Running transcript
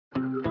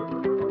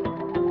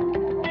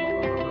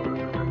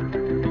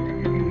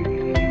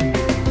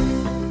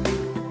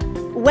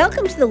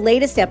Welcome to the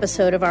latest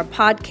episode of our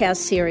podcast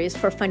series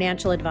for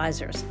financial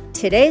advisors.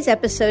 Today's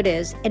episode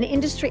is an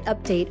industry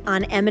update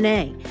on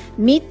M&A.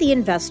 Meet the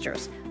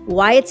investors,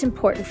 why it's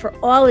important for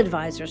all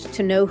advisors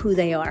to know who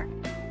they are,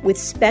 with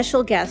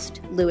special guest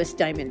Louis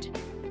Diamond.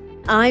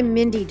 I'm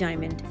Mindy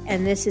Diamond,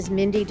 and this is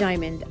Mindy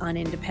Diamond on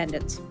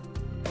Independence.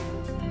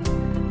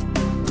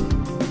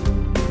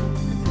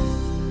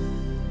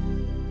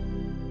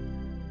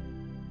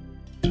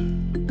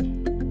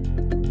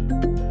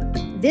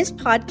 This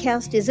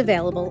podcast is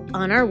available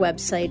on our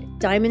website,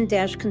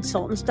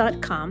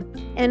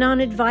 diamond-consultants.com, and on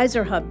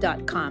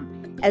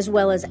advisorhub.com, as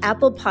well as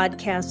Apple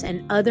Podcasts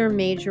and other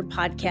major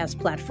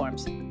podcast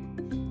platforms.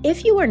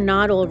 If you are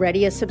not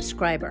already a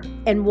subscriber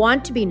and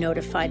want to be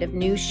notified of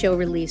new show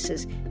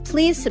releases,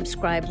 please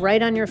subscribe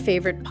right on your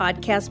favorite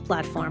podcast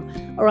platform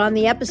or on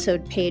the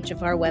episode page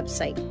of our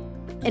website.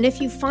 And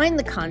if you find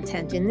the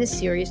content in this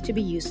series to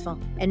be useful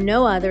and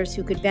know others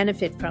who could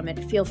benefit from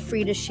it, feel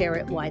free to share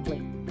it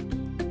widely.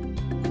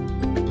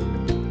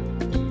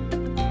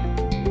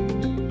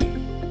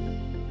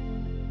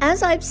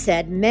 As I've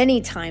said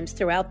many times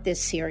throughout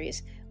this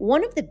series,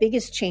 one of the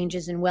biggest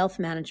changes in wealth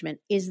management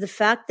is the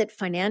fact that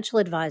financial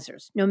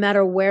advisors, no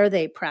matter where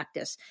they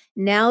practice,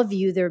 now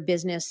view their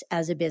business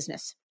as a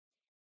business.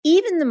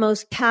 Even the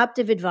most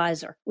captive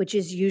advisor, which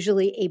is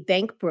usually a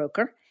bank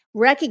broker,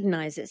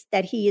 recognizes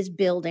that he is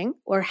building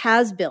or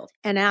has built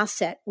an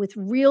asset with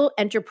real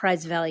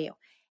enterprise value,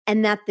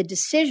 and that the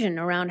decision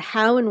around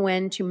how and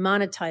when to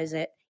monetize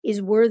it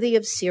is worthy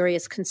of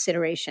serious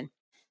consideration.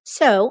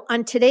 So,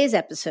 on today's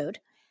episode,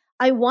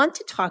 I want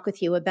to talk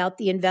with you about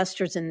the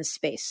investors in the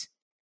space.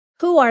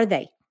 Who are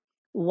they?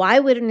 Why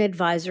would an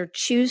advisor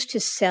choose to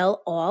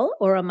sell all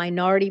or a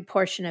minority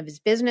portion of his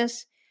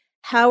business?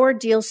 How are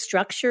deals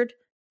structured?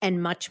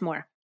 And much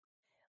more.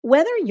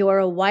 Whether you're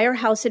a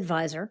wirehouse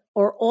advisor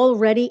or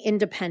already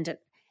independent,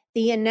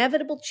 the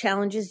inevitable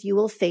challenges you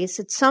will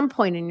face at some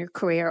point in your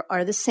career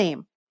are the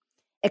same: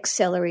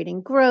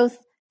 accelerating growth,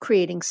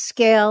 creating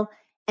scale,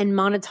 and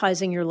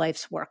monetizing your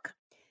life's work.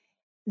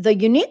 The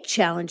unique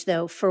challenge,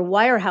 though, for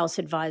wirehouse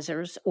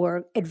advisors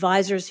or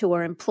advisors who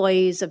are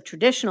employees of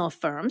traditional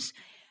firms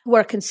who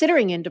are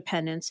considering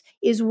independence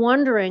is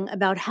wondering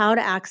about how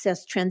to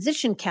access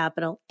transition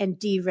capital and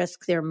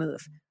de-risk their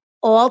move.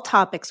 All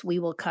topics we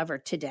will cover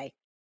today.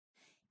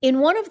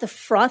 In one of the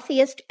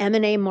frothiest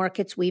M&A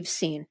markets we've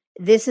seen,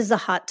 this is a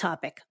hot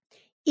topic.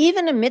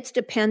 Even amidst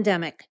a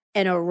pandemic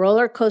and a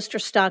roller coaster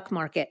stock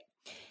market,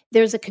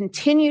 there's a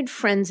continued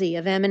frenzy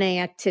of M&A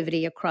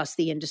activity across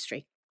the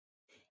industry.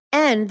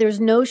 And there's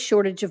no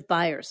shortage of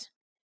buyers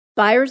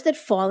that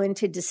fall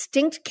into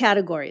distinct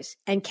categories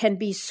and can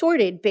be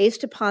sorted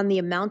based upon the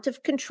amount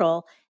of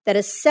control that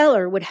a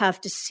seller would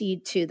have to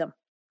cede to them.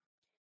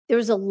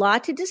 There's a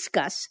lot to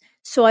discuss,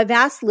 so I've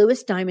asked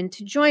Louis Diamond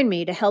to join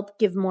me to help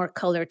give more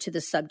color to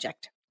the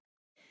subject.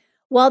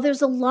 While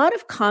there's a lot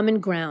of common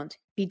ground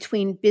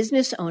between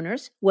business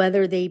owners,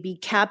 whether they be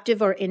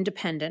captive or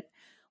independent,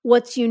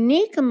 what's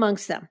unique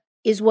amongst them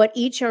is what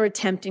each are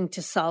attempting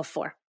to solve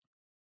for.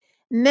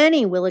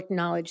 Many will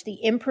acknowledge the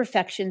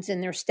imperfections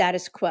in their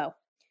status quo,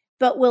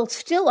 but will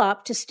still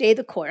opt to stay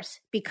the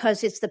course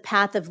because it's the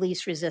path of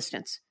least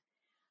resistance.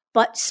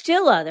 But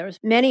still others,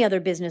 many other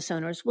business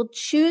owners, will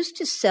choose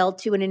to sell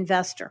to an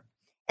investor.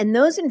 And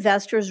those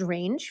investors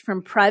range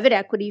from private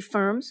equity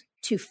firms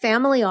to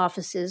family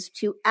offices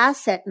to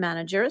asset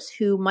managers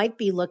who might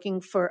be looking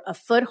for a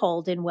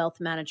foothold in wealth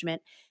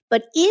management,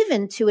 but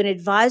even to an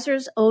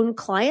advisor's own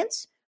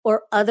clients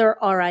or other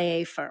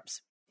RIA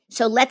firms.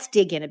 So let's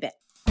dig in a bit.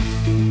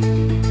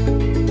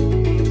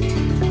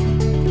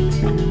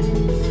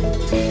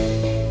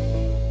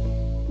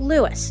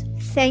 Louis,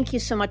 thank you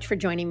so much for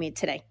joining me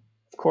today.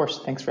 Of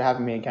course. Thanks for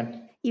having me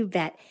again. You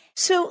bet.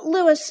 So,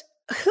 Louis,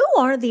 who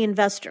are the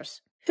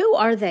investors? Who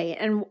are they?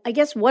 And I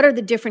guess what are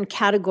the different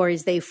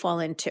categories they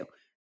fall into?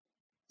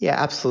 Yeah,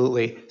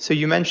 absolutely. So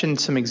you mentioned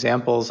some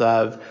examples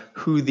of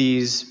who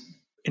these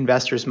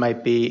investors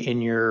might be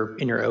in your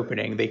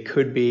opening. They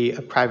could be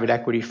a private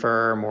equity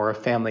firm or a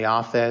family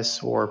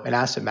office or an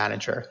asset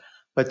manager.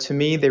 But to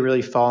me, they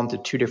really fall into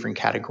two different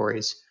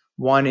categories.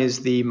 One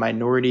is the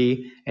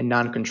minority and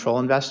non-control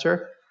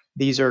investor.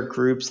 These are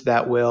groups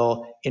that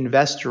will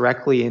invest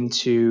directly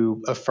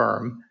into a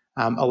firm,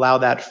 allow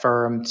that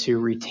firm to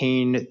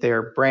retain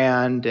their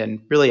brand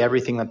and really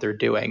everything that they're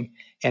doing,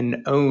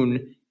 and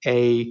own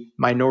a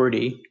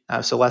minority,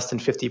 so less than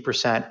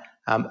 50%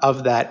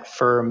 of that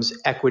firm's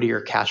equity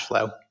or cash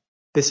flow.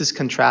 This is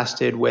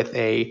contrasted with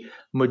a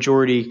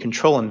majority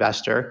control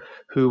investor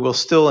who will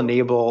still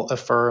enable a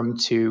firm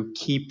to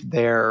keep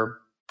their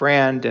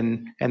brand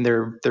and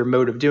their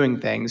mode of doing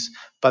things,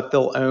 but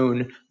they'll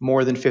own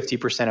more than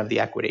 50% of the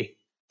equity.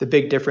 The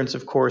big difference,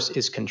 of course,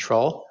 is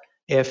control.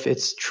 If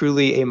it's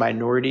truly a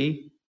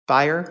minority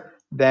buyer,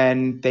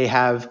 then they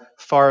have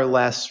far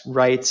less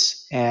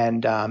rights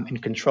and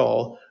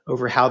control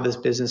over how this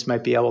business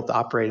might be able to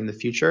operate in the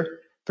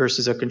future,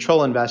 versus a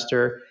control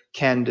investor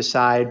can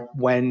decide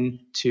when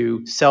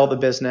to sell the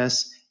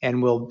business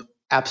and will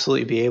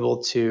absolutely be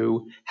able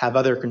to have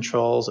other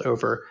controls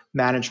over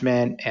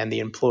management and the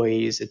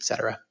employees, et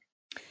cetera.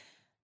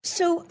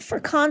 So, for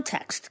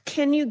context,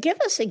 can you give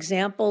us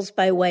examples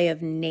by way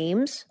of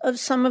names of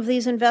some of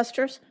these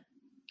investors?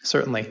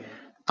 Certainly.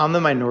 On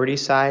the minority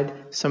side,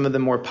 some of the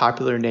more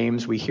popular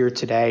names we hear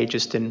today,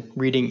 just in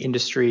reading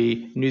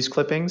industry news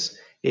clippings,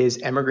 is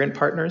Emigrant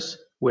Partners,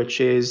 which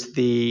is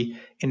the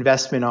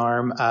investment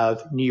arm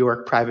of New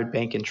York Private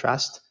Bank and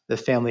Trust, the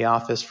family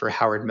office for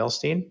Howard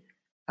Milstein.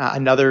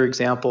 Another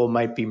example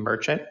might be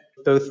Merchant.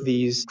 Both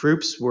these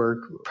groups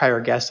were prior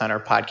guests on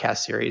our podcast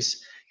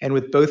series. And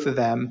with both of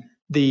them,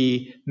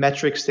 the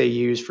metrics they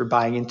use for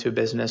buying into a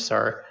business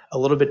are a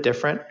little bit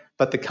different,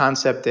 but the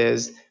concept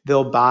is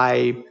they'll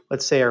buy,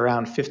 let's say,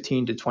 around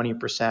 15 to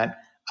 20%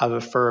 of a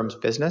firm's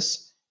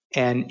business.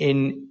 And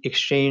in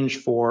exchange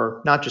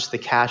for not just the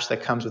cash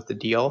that comes with the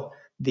deal,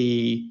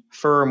 the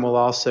firm will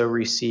also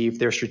receive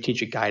their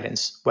strategic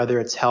guidance, whether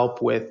it's help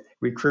with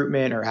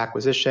recruitment or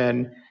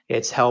acquisition,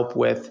 it's help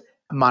with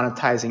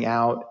monetizing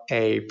out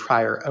a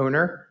prior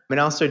owner, and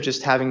also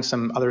just having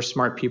some other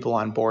smart people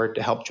on board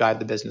to help drive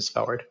the business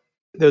forward.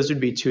 Those would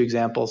be two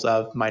examples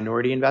of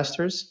minority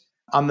investors.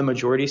 On the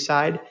majority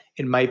side,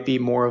 it might be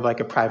more of like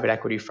a private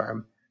equity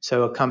firm.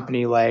 So a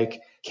company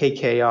like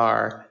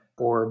KKR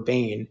or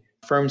Bain,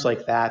 firms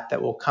like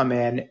that will come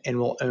in and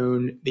will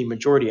own the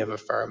majority of a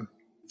firm.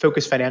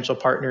 Focus Financial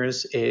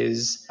Partners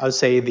is, I would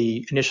say,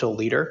 the initial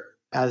leader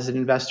as an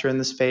investor in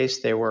the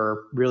space. They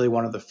were really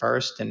one of the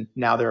first, and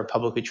now they're a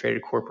publicly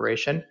traded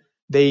corporation.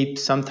 They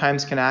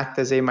sometimes can act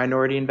as a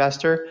minority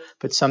investor,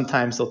 but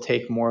sometimes they'll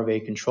take more of a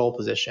control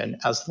position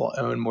as they'll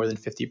own more than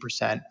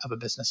 50% of a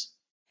business.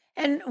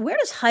 And where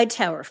does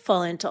Hightower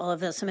fall into all of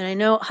this? I mean, I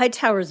know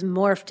Hightower's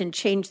morphed and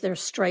changed their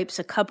stripes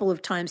a couple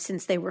of times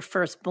since they were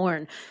first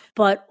born,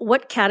 but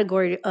what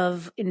category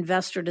of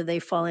investor do they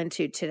fall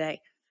into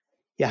today?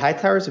 Yeah,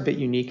 Hightower is a bit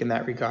unique in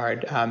that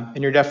regard. And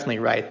you're definitely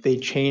right. They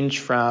changed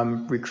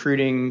from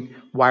recruiting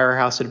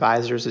wirehouse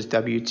advisors as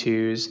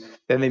W-2s.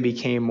 Then they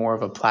became more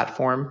of a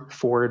platform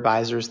for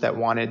advisors that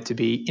wanted to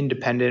be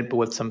independent, but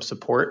with some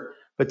support.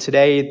 But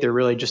today, they're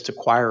really just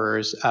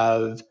acquirers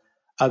of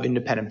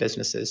independent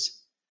businesses.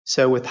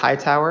 So with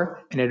Hightower,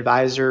 an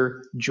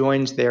advisor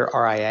joins their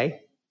RIA.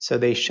 So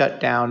they shut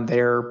down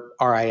their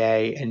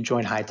RIA and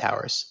join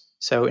Hightower's.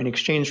 So in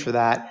exchange for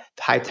that,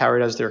 Hightower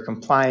does their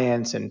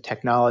compliance and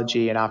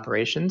technology and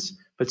operations,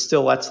 but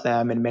still lets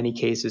them, in many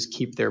cases,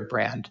 keep their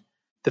brand.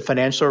 The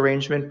financial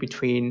arrangement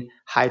between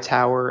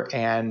Hightower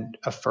and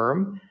a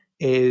firm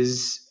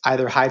is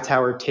either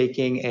Hightower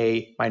taking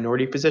a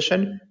minority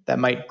position that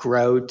might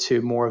grow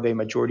to more of a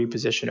majority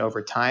position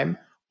over time,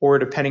 or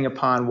depending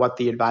upon what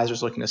the advisor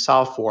is looking to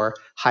solve for,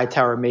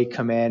 Hightower may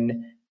come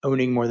in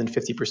owning more than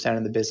 50%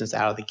 of the business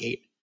out of the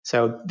gate.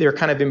 So they're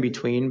kind of in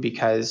between,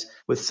 because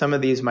with some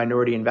of these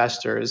minority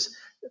investors,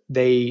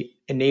 they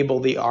enable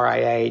the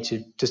RIA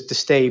to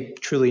stay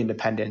truly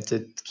independent,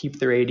 to keep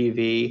their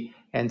ADV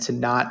and to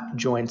not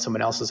join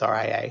someone else's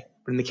RIA.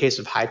 But in the case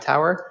of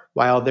Hightower,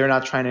 while they're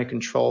not trying to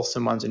control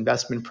someone's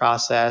investment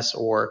process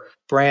or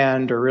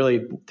brand or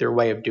really their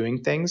way of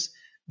doing things,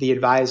 the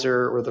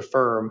advisor or the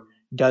firm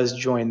does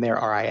join their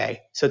RIA.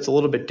 So it's a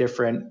little bit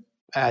different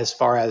as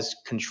far as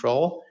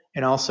control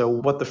and also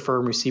what the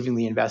firm receiving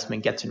the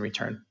investment gets in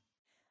return.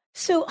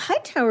 So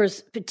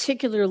Hightower's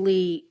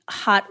particularly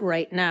hot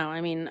right now.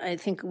 I mean, I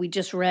think we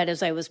just read,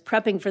 as I was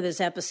prepping for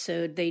this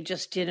episode, they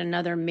just did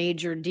another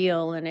major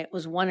deal, and it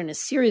was one in a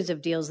series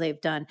of deals they've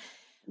done.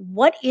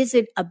 What is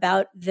it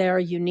about their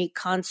unique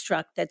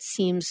construct that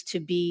seems to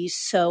be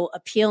so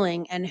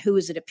appealing, and who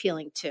is it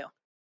appealing to?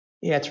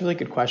 Yeah, it's a really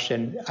good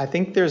question. I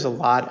think there's a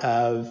lot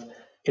of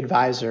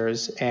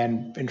advisors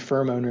and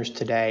firm owners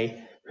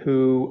today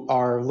who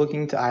are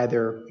looking to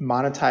either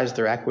monetize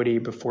their equity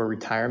before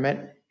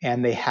retirement,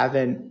 and they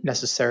haven't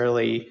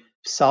necessarily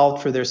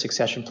solved for their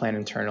succession plan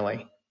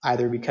internally,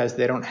 either because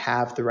they don't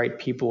have the right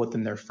people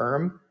within their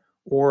firm,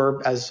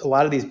 or as a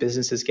lot of these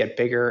businesses get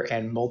bigger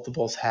and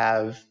multiples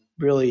have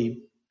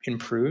really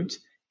improved,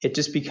 it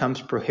just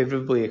becomes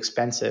prohibitively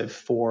expensive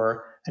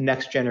for a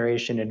next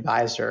generation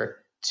advisor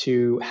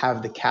to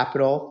have the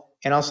capital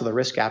and also the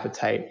risk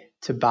appetite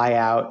to buy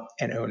out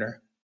an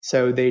owner.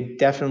 So they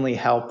definitely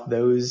help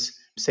those,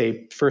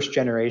 say, first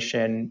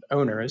generation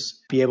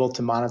owners be able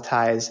to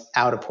monetize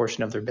out a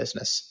portion of their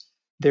business.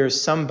 There's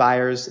some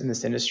buyers in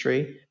this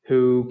industry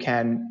who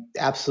can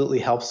absolutely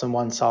help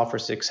someone solve for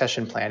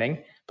succession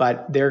planning,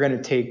 but they're going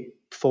to take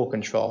full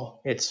control.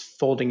 It's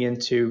folding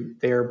into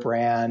their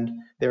brand,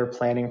 their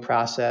planning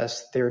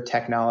process, their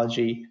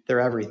technology, their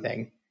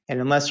everything.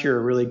 And unless you're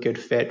a really good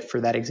fit for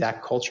that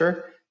exact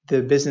culture,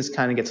 the business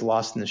kind of gets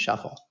lost in the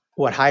shuffle.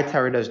 What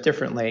Hightower does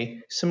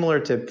differently, similar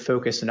to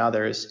Focus and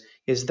others,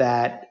 is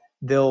that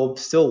they'll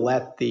still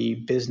let the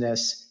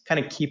business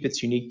kind of keep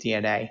its unique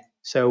DNA.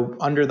 So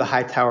under the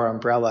Hightower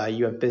umbrella,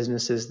 you have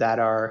businesses that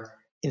are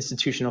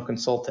institutional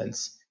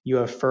consultants. You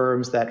have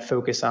firms that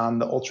focus on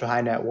the ultra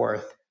high net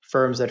worth,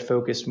 firms that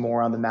focus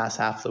more on the mass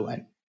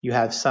affluent. You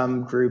have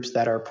some groups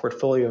that are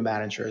portfolio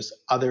managers.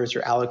 Others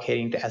are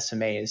allocating to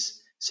SMAs.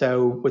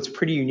 So what's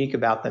pretty unique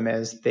about them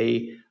is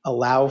they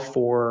allow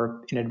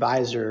for an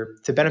advisor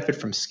to benefit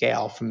from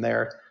scale, from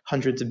their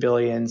hundreds of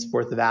billions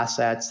worth of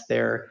assets,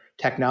 their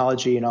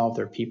technology, and all of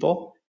their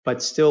people,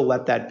 but still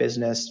let that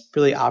business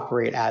really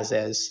operate as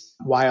is,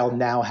 while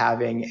now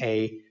having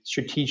a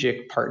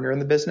strategic partner in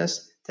the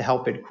business to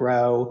help it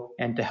grow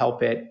and to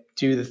help it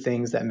do the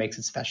things that makes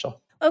it special.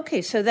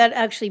 Okay, so that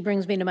actually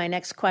brings me to my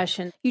next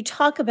question. You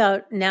talk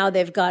about now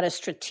they've got a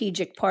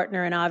strategic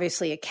partner and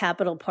obviously a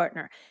capital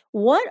partner.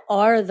 What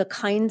are the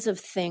kinds of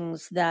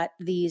things that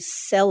these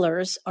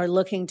sellers are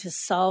looking to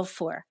solve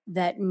for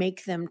that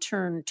make them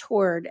turn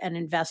toward an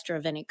investor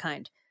of any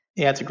kind?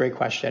 Yeah, it's a great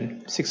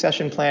question.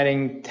 Succession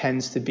planning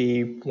tends to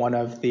be one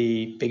of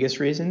the biggest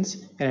reasons.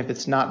 And if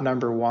it's not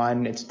number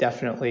one, it's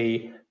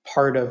definitely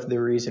part of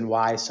the reason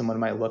why someone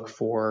might look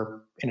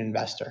for an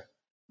investor.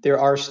 There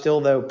are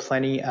still, though,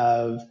 plenty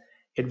of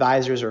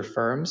advisors or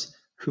firms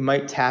who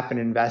might tap an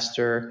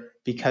investor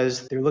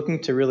because they're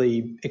looking to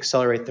really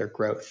accelerate their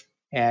growth.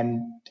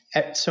 And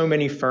so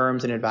many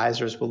firms and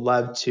advisors would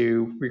love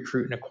to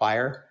recruit and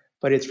acquire,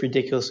 but it's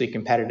ridiculously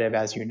competitive,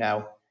 as you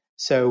know.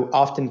 So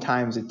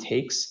oftentimes it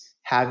takes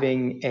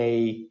having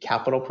a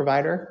capital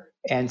provider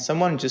and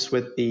someone just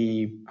with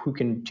who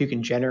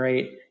can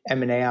generate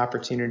M&A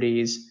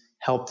opportunities,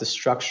 help to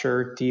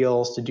structure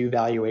deals, to do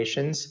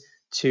valuations,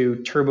 to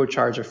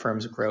turbocharge a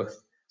firm's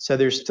growth. So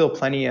there's still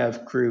plenty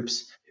of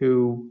groups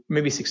who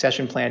maybe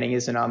succession planning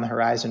isn't on the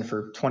horizon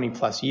for 20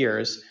 plus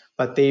years,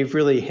 but they've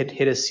really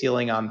hit a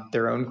ceiling on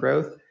their own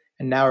growth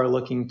and now are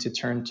looking to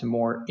turn to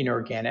more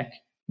inorganic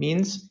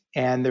means.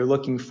 And they're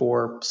looking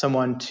for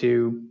someone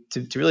to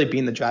really be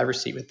in the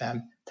driver's seat with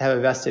them, to have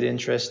a vested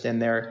interest in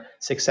their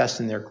success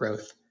and their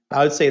growth.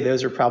 I would say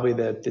those are probably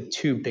the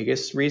two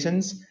biggest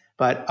reasons,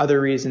 but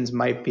other reasons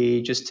might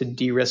be just to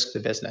de-risk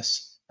the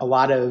business. A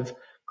lot of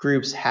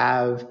groups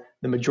have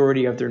the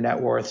majority of their net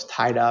worth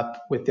tied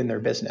up within their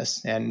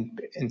business.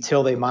 And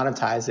until they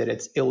monetize it,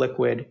 it's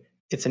illiquid.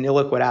 It's an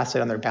illiquid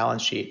asset on their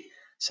balance sheet.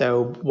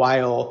 So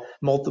while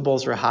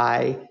multiples are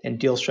high and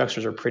deal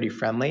structures are pretty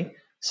friendly,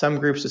 some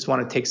groups just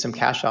want to take some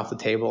cash off the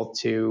table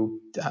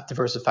to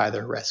diversify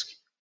their risk.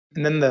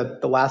 And then the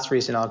last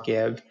reason I'll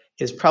give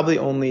is probably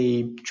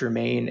only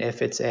germane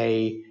if it's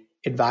a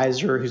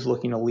advisor who's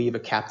looking to leave a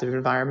captive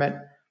environment.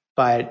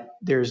 But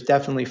there's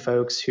definitely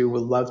folks who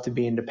would love to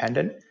be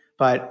independent,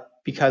 but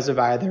because of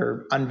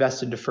either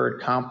unvested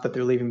deferred comp that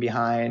they're leaving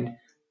behind,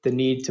 the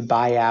need to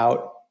buy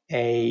out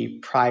a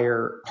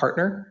prior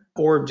partner,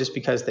 or just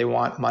because they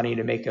want money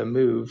to make a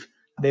move,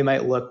 they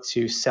might look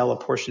to sell a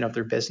portion of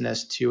their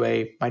business to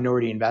a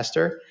minority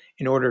investor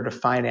in order to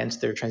finance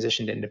their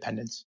transition to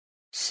independence.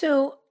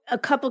 So a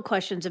couple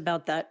questions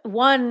about that.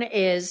 One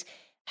is,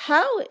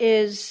 how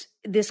is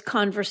this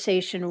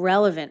conversation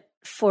relevant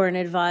for an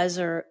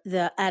advisor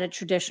at a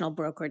traditional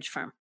brokerage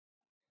firm?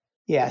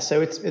 Yeah,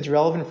 so it's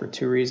relevant for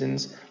two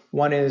reasons.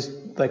 One is,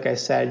 like I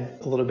said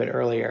a little bit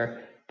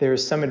earlier,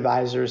 there's some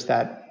advisors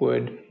that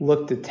would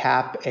look to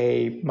tap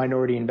a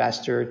minority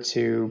investor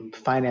to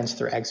finance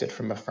their exit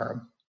from a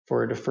firm.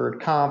 For a deferred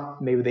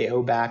comp, maybe they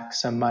owe back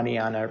some money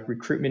on a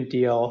recruitment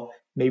deal.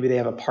 Maybe they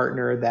have a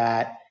partner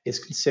that is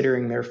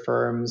considering their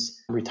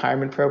firm's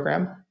retirement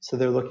program. So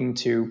they're looking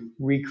to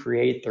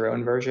recreate their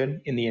own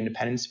version in the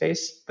independent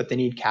space, but they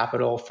need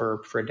capital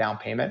for a down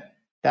payment.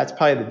 That's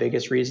probably the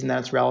biggest reason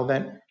that's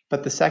relevant.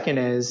 But the second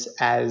is,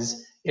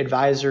 as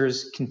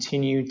advisors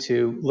continue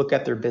to look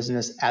at their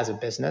business as a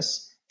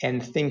business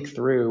and think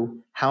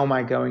through, how am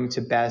I going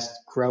to best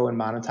grow and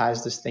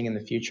monetize this thing in the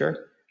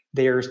future?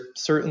 They're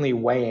certainly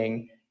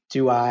weighing,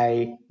 do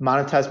I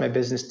monetize my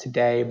business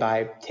today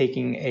by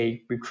taking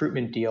a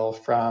recruitment deal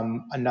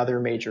from another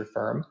major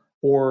firm?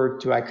 Or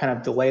do I kind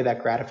of delay that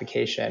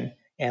gratification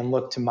and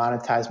look to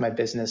monetize my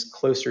business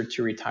closer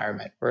to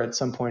retirement or at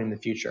some point in the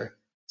future?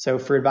 So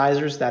for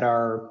advisors that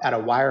are at a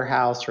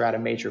wirehouse or at a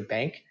major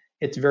bank,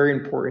 it's very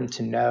important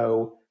to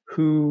know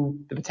who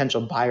the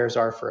potential buyers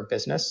are for a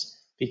business,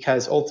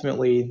 because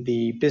ultimately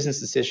the business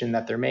decision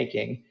that they're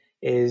making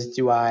is,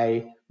 do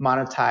I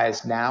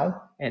monetize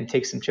now and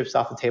take some chips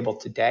off the table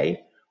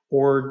today?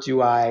 Or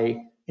do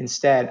I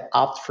instead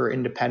opt for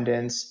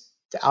independence,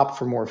 to opt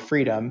for more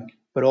freedom,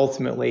 but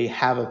ultimately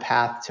have a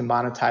path to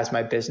monetize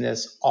my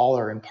business all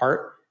or in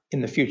part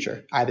in the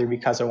future, either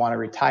because I want to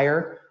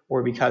retire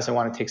or because I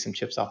want to take some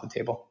chips off the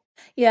table?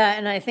 Yeah,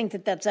 and I think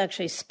that that's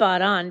actually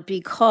spot on,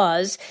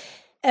 because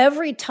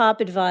every top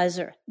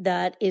advisor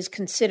that is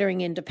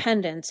considering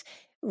independence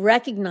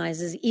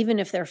recognizes, even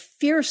if they're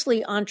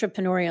fiercely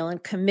entrepreneurial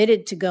and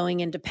committed to going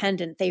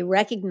independent, they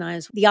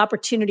recognize the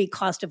opportunity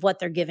cost of what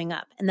they're giving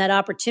up. And that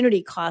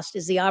opportunity cost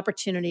is the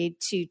opportunity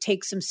to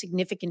take some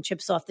significant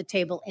chips off the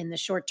table in the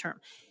short term.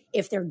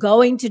 If they're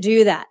going to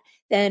do that,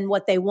 then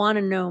what they want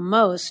to know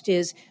most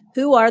is,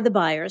 who are the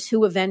buyers?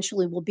 Who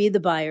eventually will be the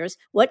buyers?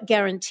 What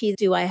guarantee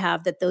do I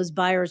have that those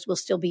buyers will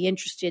still be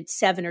interested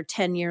 7 or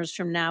 10 years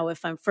from now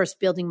if I'm first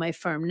building my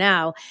firm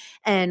now?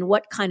 And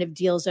what kind of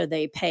deals are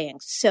they paying?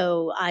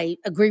 So I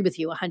agree with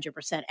you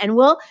 100%. And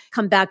we'll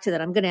come back to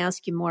that. I'm going to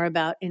ask you more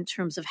about in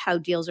terms of how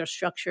deals are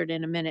structured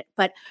in a minute.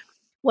 But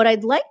What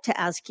I'd like to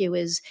ask you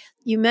is,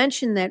 you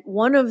mentioned that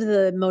one of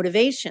the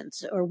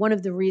motivations or one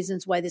of the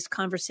reasons why this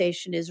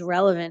conversation is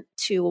relevant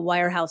to a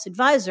wirehouse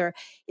advisor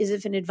is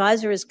if an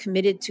advisor is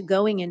committed to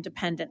going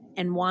independent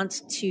and wants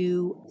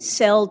to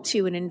sell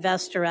to an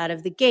investor out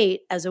of the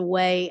gate as a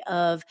way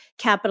of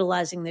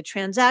capitalizing the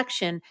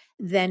transaction,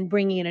 then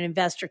bringing in an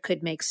investor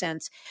could make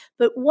sense.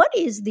 But what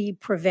is the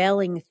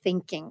prevailing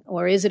thinking,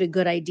 or is it a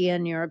good idea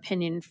in your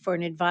opinion for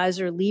an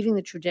advisor leaving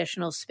the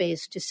traditional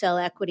space to sell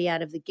equity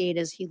out of the gate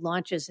as he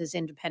launches his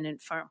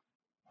independent firm?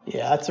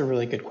 Yeah, that's a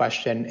really good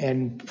question.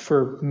 And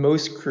for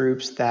most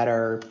groups that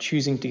are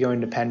choosing to go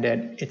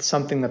independent, it's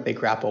something that they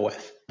grapple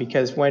with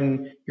because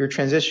when you're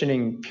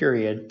transitioning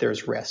period,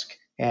 there's risk.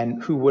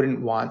 And who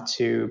wouldn't want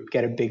to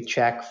get a big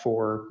check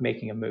for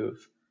making a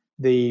move?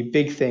 The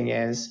big thing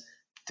is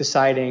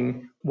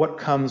deciding what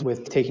comes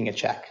with taking a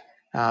check.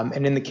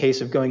 And in the case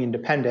of going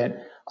independent,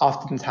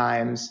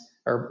 oftentimes,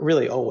 or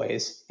really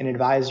always, an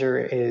advisor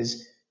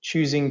is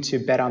choosing to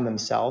bet on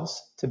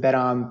themselves, to bet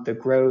on the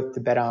growth, to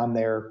bet on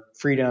their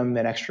freedom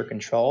and extra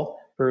control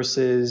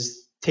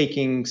versus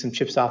taking some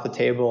chips off the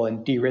table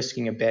and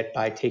de-risking a bit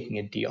by taking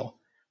a deal.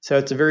 So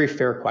it's a very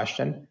fair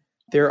question.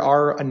 There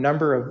are a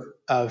number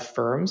of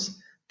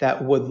firms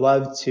that would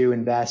love to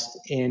invest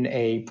in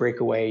a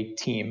breakaway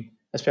team,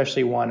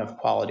 especially one of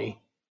quality,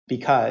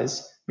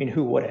 because,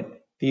 who wouldn't?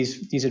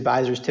 These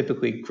advisors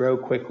typically grow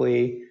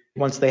quickly.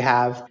 Once they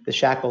have the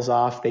shackles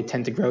off, they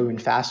tend to grow even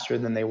faster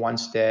than they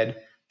once did.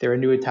 They're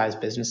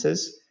annuitized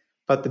businesses.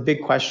 But the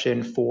big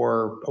question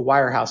for a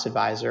wirehouse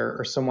advisor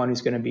or someone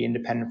who's going to be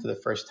independent for the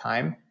first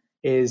time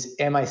is,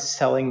 am I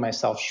selling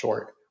myself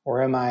short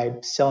or am I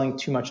selling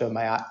too much of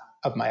my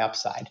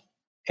upside?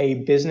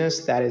 A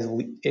business that is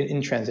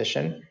in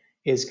transition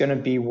is going to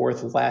be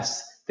worth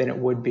less than it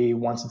would be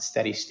once it's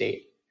steady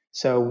state.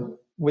 So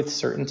with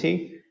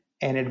certainty,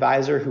 an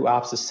advisor who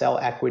opts to sell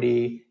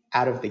equity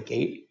out of the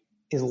gate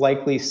is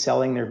likely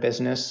selling their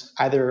business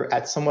either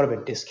at somewhat of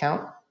a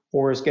discount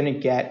or is going to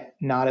get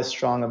not as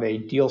strong of a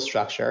deal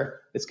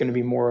structure. It's going to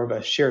be more of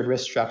a shared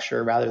risk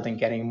structure rather than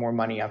getting more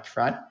money up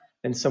front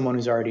than someone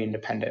who's already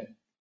independent.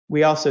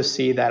 We also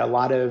see that a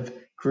lot of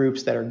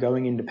groups that are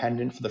going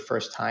independent for the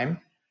first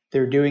time,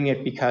 they're doing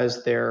it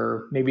because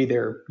they're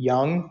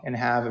young and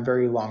have a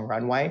very long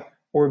runway,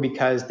 or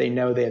because they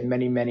know they have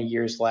many, many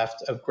years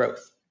left of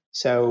growth.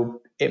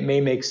 So it may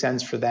make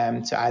sense for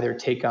them to either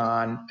take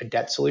on a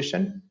debt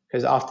solution,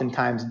 because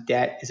oftentimes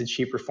debt is a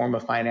cheaper form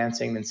of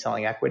financing than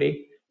selling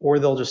equity, or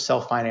they'll just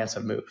self-finance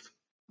a move.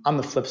 On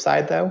the flip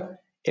side, though,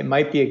 it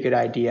might be a good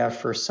idea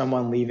for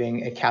someone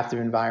leaving a captive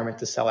environment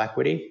to sell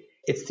equity.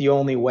 It's the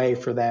only way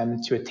for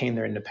them to attain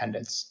their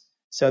independence.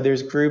 So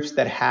there's groups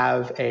that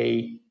have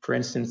for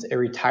instance, a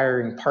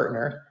retiring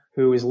partner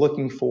who is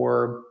looking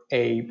for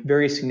a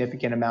very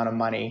significant amount of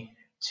money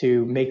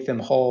to make them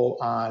whole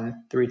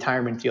on the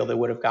retirement deal they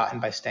would have gotten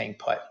by staying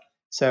put.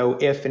 So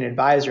if an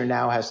advisor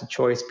now has the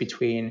choice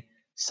between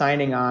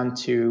signing on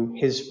to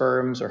his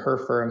firm's or her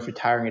firm's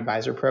retiring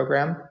advisor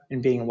program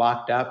and being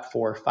locked up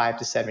for 5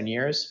 to 7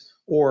 years,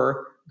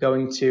 or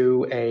going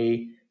to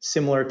a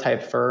similar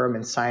type firm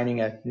and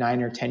signing a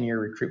 9 or 10-year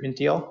recruitment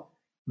deal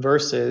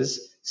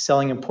versus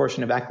selling a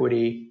portion of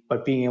equity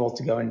but being able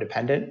to go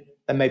independent,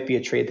 that might be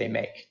a trade they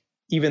make.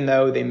 Even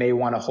though they may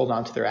want to hold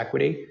on to their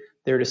equity,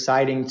 they're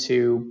deciding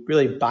to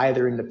really buy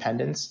their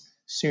independence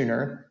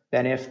sooner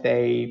than if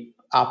they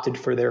opted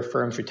for their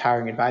firm's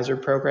retiring advisor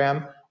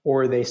program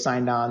or they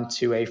signed on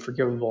to a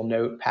forgivable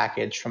note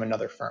package from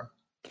another firm.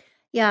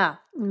 Yeah,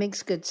 it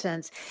makes good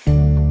sense.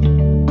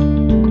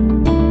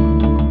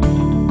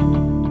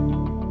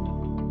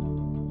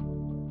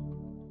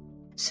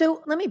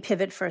 So let me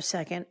pivot for a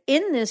second.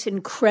 In this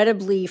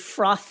incredibly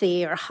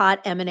frothy or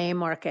hot M&A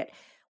market,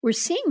 we're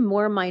seeing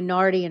more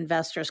minority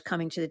investors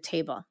coming to the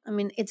table.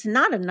 It's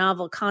not a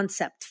novel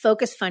concept.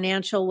 Focus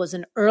Financial was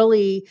an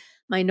early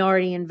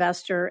minority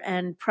investor,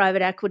 and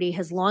private equity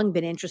has long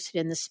been interested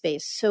in the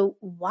space. So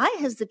why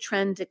has the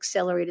trend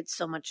accelerated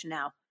so much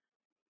now?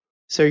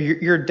 So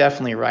you're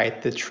definitely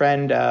right. The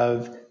trend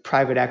of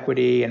private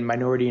equity and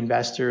minority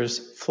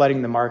investors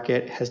flooding the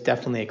market has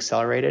definitely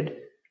accelerated.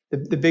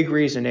 The big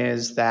reason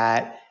is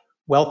that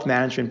wealth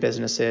management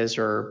businesses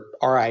or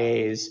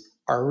RIAs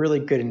are really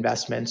good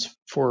investments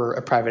for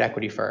a private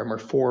equity firm or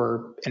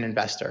for an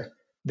investor.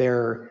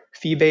 They're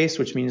fee-based,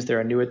 which means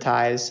they're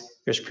annuitized.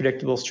 There's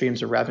predictable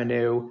streams of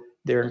revenue.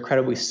 They're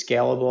incredibly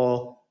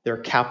scalable. They're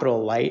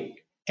capital light.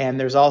 And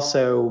there's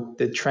also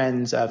the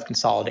trends of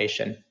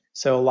consolidation.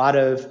 So a lot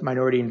of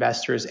minority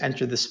investors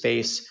enter the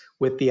space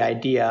with the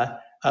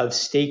idea of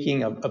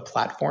staking a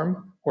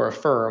platform or a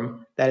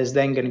firm that is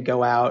then going to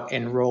go out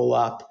and roll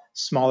up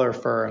smaller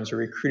firms or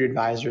recruit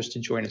advisors to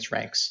join its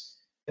ranks.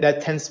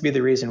 That tends to be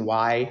the reason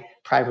why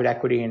private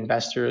equity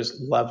investors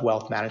love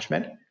wealth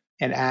management.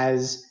 And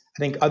as I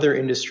think other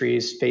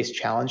industries face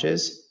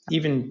challenges,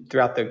 even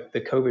throughout the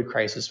COVID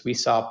crisis, we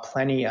saw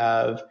plenty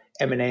of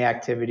M&A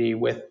activity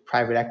with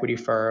private equity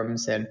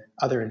firms and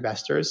other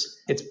investors.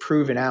 It's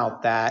proven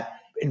out that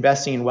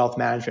investing in wealth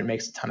management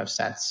makes a ton of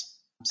sense.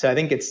 So I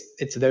think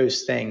it's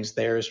those things.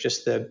 There's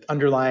just the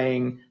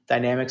underlying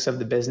dynamics of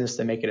the business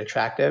that make it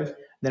attractive.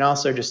 Then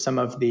also just some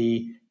of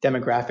the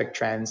demographic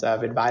trends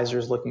of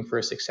advisors looking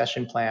for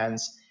succession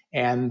plans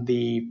and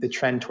the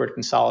trend toward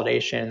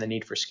consolidation and the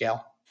need for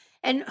scale.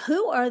 And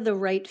who are the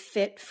right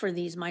fit for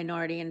these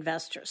minority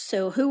investors?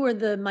 So who are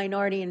the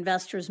minority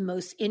investors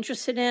most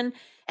interested in,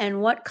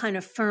 and what kind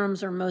of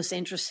firms are most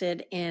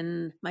interested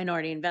in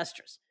minority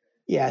investors?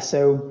 Yeah,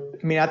 so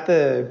I mean, at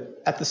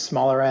the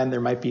smaller end,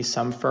 there might be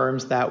some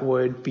firms that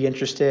would be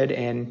interested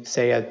in,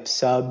 say, a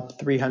sub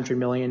 $300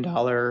 million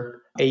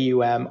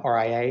AUM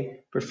RIA.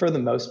 But for the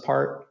most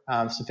part,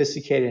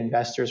 sophisticated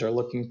investors are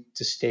looking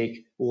to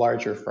stake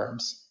larger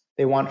firms.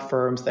 They want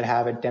firms that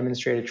have a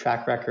demonstrated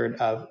track record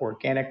of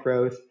organic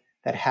growth,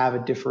 that have a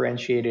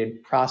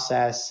differentiated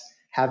process,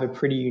 have a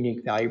pretty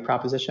unique value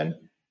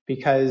proposition.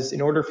 Because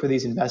in order for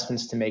these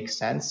investments to make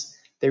sense,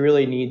 they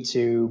really need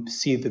to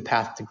see the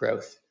path to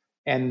growth.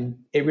 And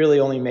it really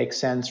only makes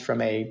sense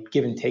from a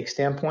give and take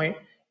standpoint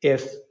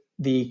if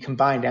the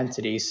combined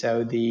entity,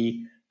 so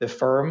the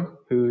firm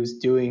who's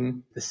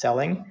doing the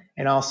selling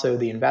and also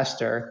the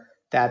investor,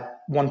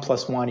 that 1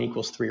 +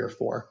 1 = 3 or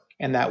 4.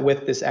 And that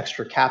with this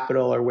extra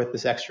capital or with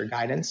this extra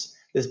guidance,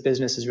 this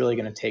business is really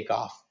going to take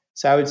off.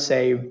 So I would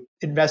say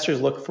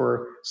investors look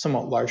for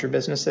somewhat larger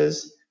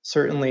businesses.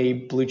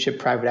 Certainly, blue chip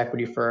private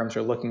equity firms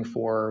are looking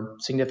for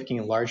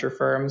significantly larger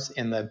firms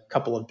in the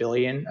couple of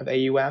billion of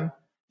AUM.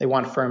 They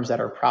want firms that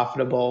are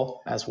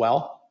profitable as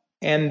well.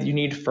 And you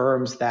need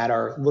firms that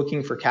are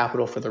looking for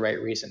capital for the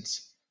right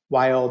reasons.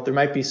 While there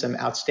might be some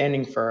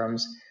outstanding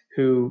firms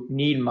who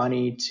need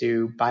money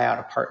to buy out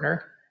a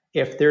partner,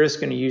 if they're just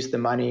going to use the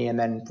money and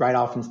then ride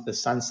off into the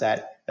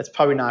sunset, that's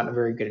probably not a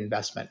very good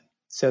investment.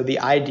 So the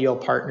ideal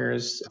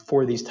partners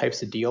for these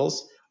types of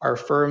deals are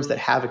firms that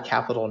have a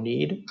capital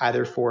need,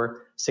 either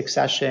for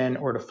succession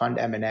or to fund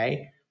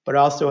M&A, but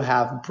also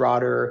have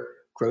broader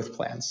growth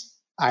plans.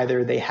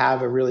 Either they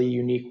have a really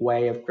unique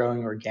way of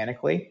growing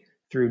organically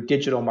through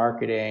digital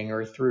marketing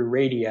or through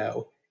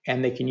radio,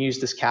 and they can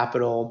use this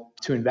capital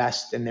to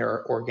invest in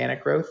their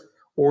organic growth,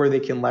 or they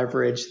can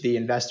leverage the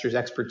investor's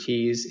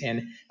expertise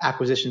in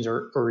acquisitions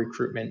or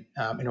recruitment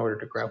in order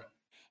to grow.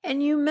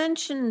 And you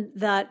mentioned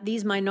that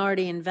these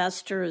minority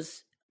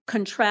investors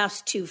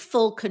contrast to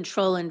full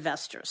control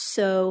investors.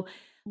 So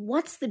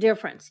what's the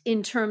difference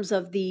in terms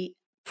of the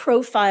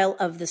profile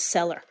of the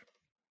seller?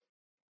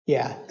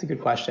 Yeah, it's a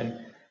good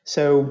question.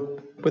 So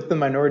with the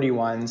minority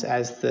ones,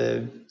 as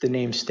the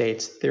name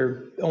states,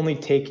 they're only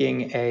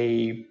taking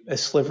a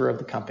sliver of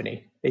the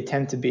company. They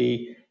tend to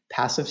be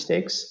passive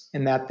stakes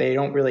in that they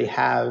don't really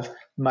have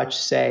much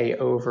say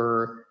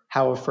over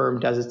how a firm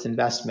does its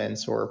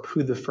investments or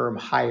who the firm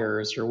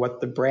hires or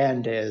what the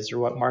brand is or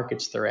what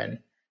markets they're in.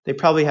 They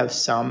probably have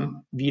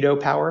some veto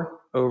power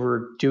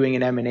over doing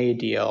an M&A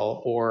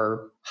deal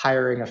or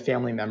hiring a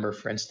family member,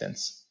 for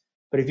instance.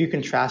 But if you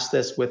contrast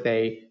this with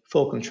a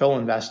full control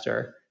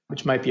investor,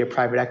 which might be a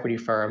private equity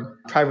firm,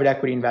 private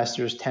equity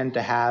investors tend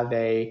to have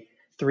a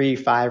 3,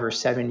 5, or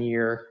 7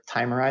 year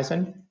time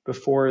horizon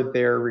before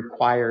they're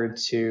required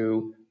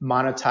to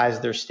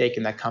monetize their stake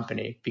in that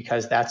company,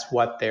 because that's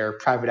what their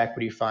private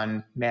equity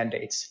fund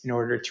mandates in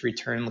order to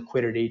return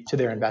liquidity to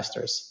their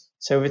investors.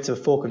 So if it's a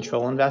full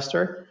control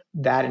investor,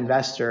 that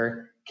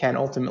investor can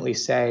ultimately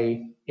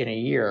say in a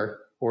year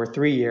or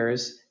 3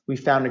 years, we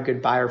found a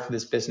good buyer for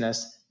this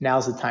business.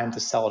 Now's the time to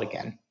sell it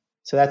again.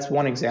 So that's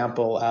one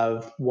example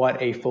of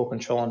what a full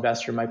control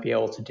investor might be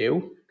able to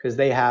do, because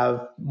they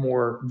have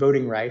more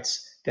voting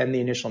rights than the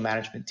initial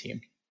management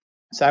team.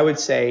 So I would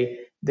say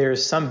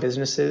there's some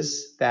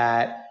businesses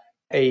that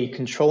a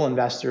control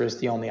investor is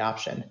the only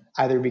option,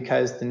 either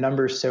because the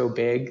number is so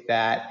big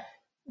that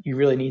you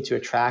really need to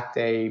attract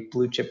a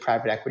blue chip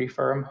private equity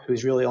firm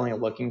who's really only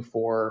looking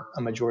for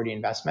a majority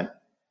investment,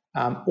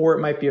 or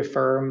it might be a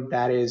firm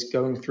that is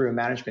going through a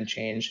management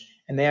change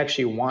and they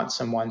actually want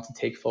someone to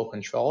take full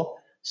control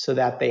so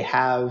that they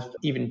have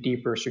even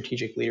deeper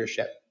strategic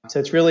leadership. So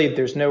it's really,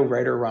 there's no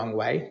right or wrong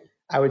way.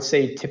 I would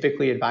say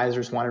typically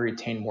advisors want to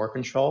retain more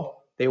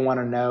control. They want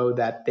to know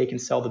that they can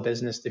sell the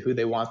business to who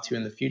they want to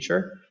in the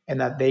future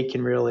and that they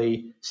can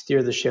really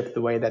steer the ship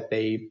the way that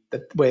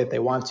they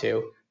want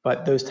to.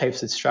 But those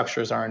types of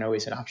structures aren't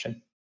always an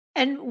option.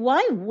 And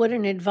why would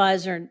an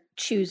advisor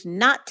choose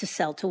not to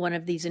sell to one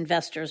of these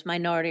investors,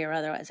 minority or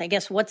otherwise? I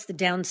guess what's the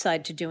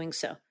downside to doing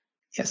so?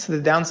 Yeah, so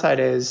the downside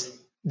is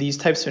these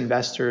types of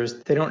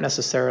investors, they don't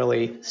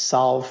necessarily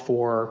solve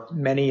for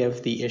many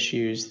of the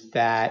issues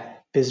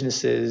that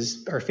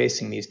businesses are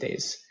facing these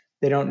days.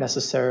 They don't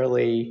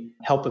necessarily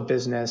help a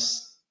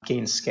business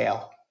gain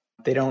scale.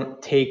 They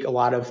don't take a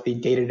lot of the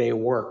day-to-day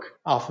work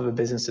off of a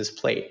business's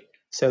plate.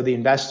 So the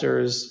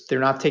investors, they're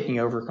not taking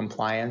over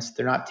compliance.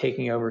 They're not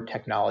taking over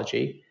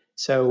technology.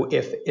 So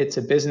if it's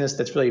a business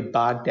that's really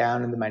bogged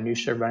down in the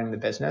minutia of running the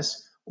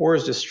business or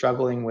is just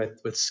struggling with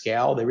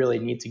scale, they really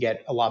need to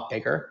get a lot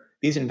bigger.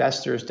 These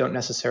investors don't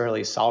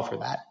necessarily solve for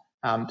that.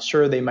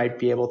 Sure, they might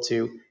be able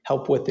to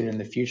help with it in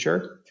the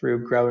future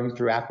through growing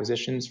through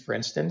acquisitions, for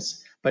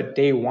instance, but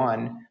day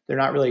one, they're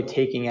not really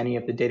taking any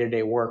of the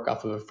day-to-day work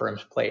off of a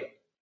firm's plate.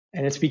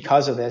 And it's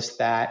because of this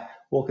that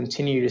we'll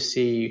continue to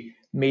see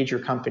major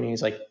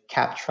companies like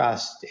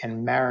CapTrust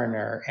and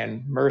Mariner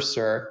and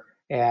Mercer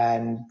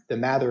and the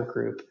Mather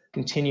Group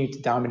continue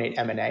to dominate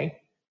M&A,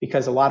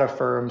 because a lot of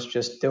firms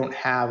just don't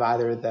have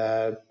either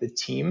the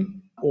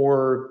team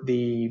or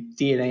the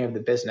DNA of the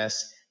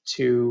business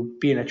to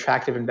be an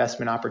attractive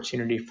investment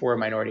opportunity for a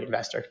minority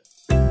investor.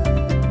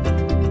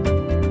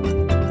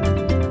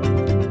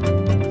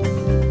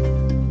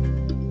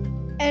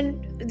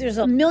 And there's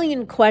a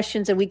million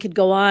questions and we could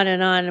go on,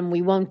 and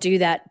we won't do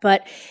that.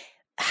 But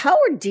how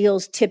are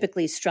deals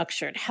typically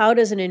structured? How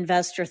does an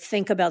investor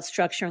think about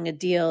structuring a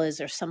deal? Is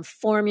there some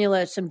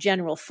formula, some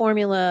general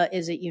formula?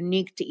 Is it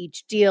unique to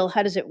each deal?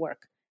 How does it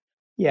work?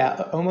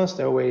 Yeah,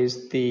 almost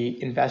always the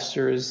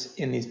investors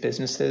in these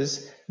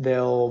businesses,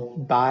 they'll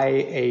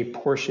buy a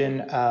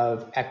portion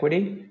of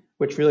equity,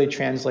 which really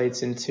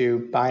translates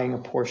into buying a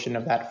portion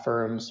of that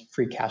firm's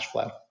free cash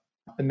flow.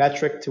 The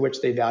metric to which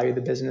they value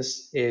the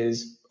business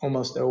is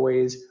almost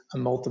always a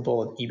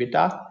multiple of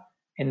EBITDA.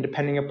 And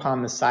depending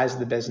upon the size of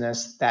the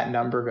business, that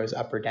number goes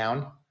up or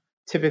down.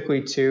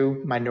 Typically,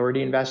 too,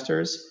 minority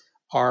investors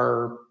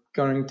are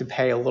going to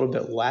pay a little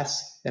bit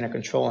less than a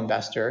control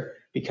investor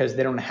because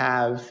they don't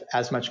have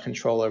as much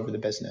control over the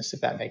business, if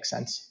that makes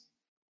sense.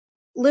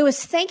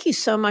 Louis, thank you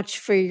so much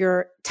for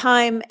your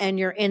time and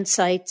your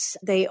insights.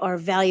 They are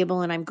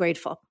valuable, and I'm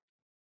grateful.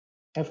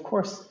 Of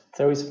course.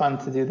 It's always fun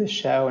to do this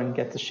show and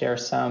get to share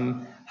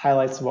some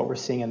highlights of what we're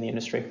seeing in the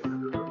industry.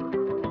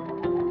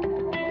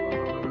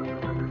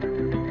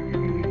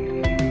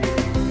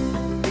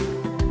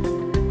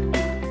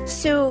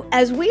 So,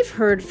 as we've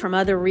heard from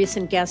other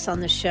recent guests on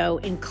the show,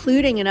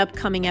 including an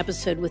upcoming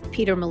episode with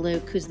Peter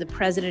Mallouk, who's the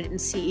president and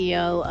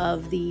CEO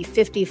of the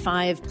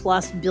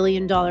 $55+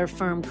 billion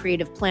firm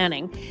Creative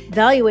Planning,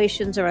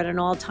 valuations are at an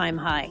all-time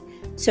high.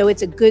 So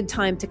it's a good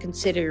time to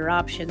consider your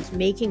options,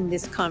 making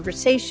this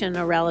conversation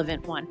a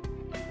relevant one.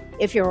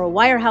 If you're a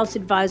wirehouse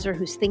advisor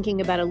who's thinking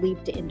about a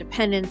leap to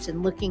independence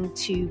and looking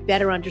to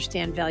better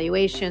understand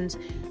valuations,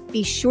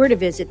 be sure to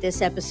visit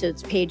this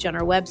episode's page on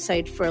our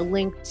website for a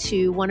link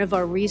to one of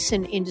our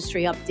recent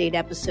industry update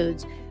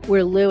episodes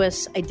where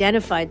Louis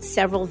identified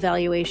several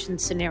valuation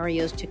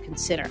scenarios to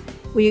consider.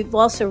 We've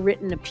also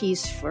written a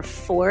piece for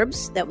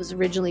Forbes that was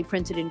originally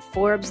printed in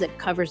Forbes that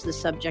covers the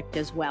subject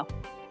as well.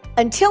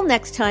 Until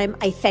next time,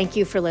 I thank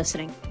you for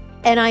listening.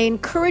 And I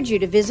encourage you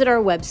to visit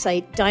our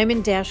website,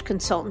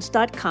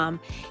 diamond-consultants.com,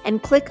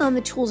 and click on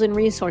the Tools and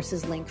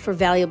Resources link for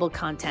valuable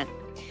content.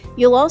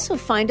 You'll also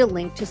find a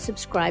link to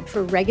subscribe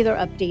for regular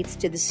updates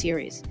to the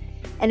series.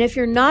 And if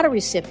you're not a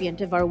recipient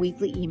of our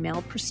weekly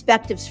email,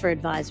 Perspectives for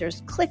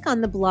Advisors, click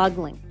on the blog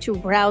link to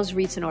browse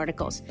recent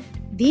articles.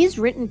 These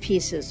written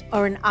pieces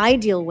are an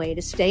ideal way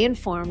to stay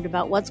informed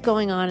about what's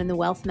going on in the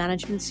wealth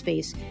management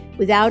space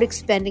without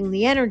expending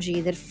the energy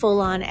that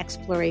full-on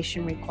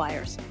exploration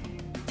requires.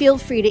 Feel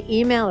free to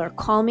email or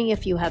call me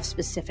if you have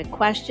specific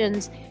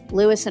questions.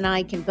 Louis and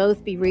I can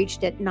both be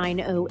reached at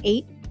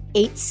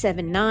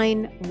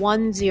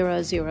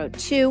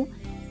 908-879-1002.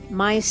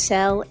 My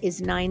cell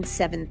is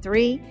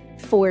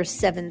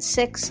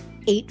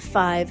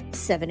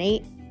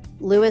 973-476-8578.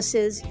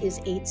 Lewis's is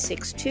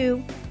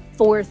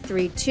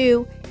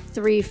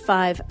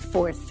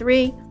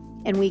 862-432-3543.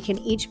 And we can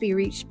each be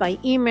reached by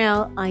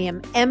email. I am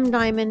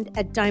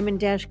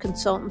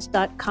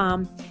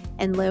mdiamond@diamond-consultants.com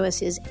and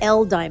Louis is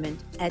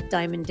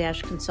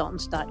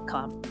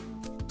ldiamond@diamond-consultants.com.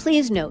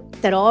 Please note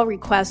that all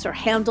requests are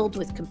handled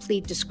with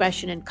complete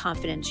discretion and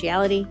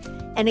confidentiality.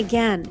 And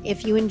again,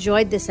 if you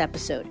enjoyed this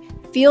episode,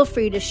 feel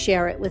free to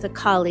share it with a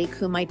colleague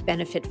who might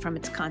benefit from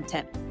its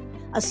content.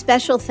 A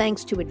special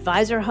thanks to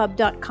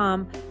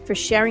AdvisorHub.com for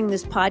sharing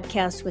this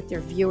podcast with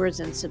their viewers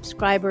and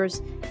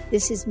subscribers.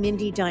 This is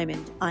Mindy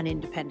Diamond on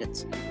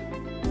Independence.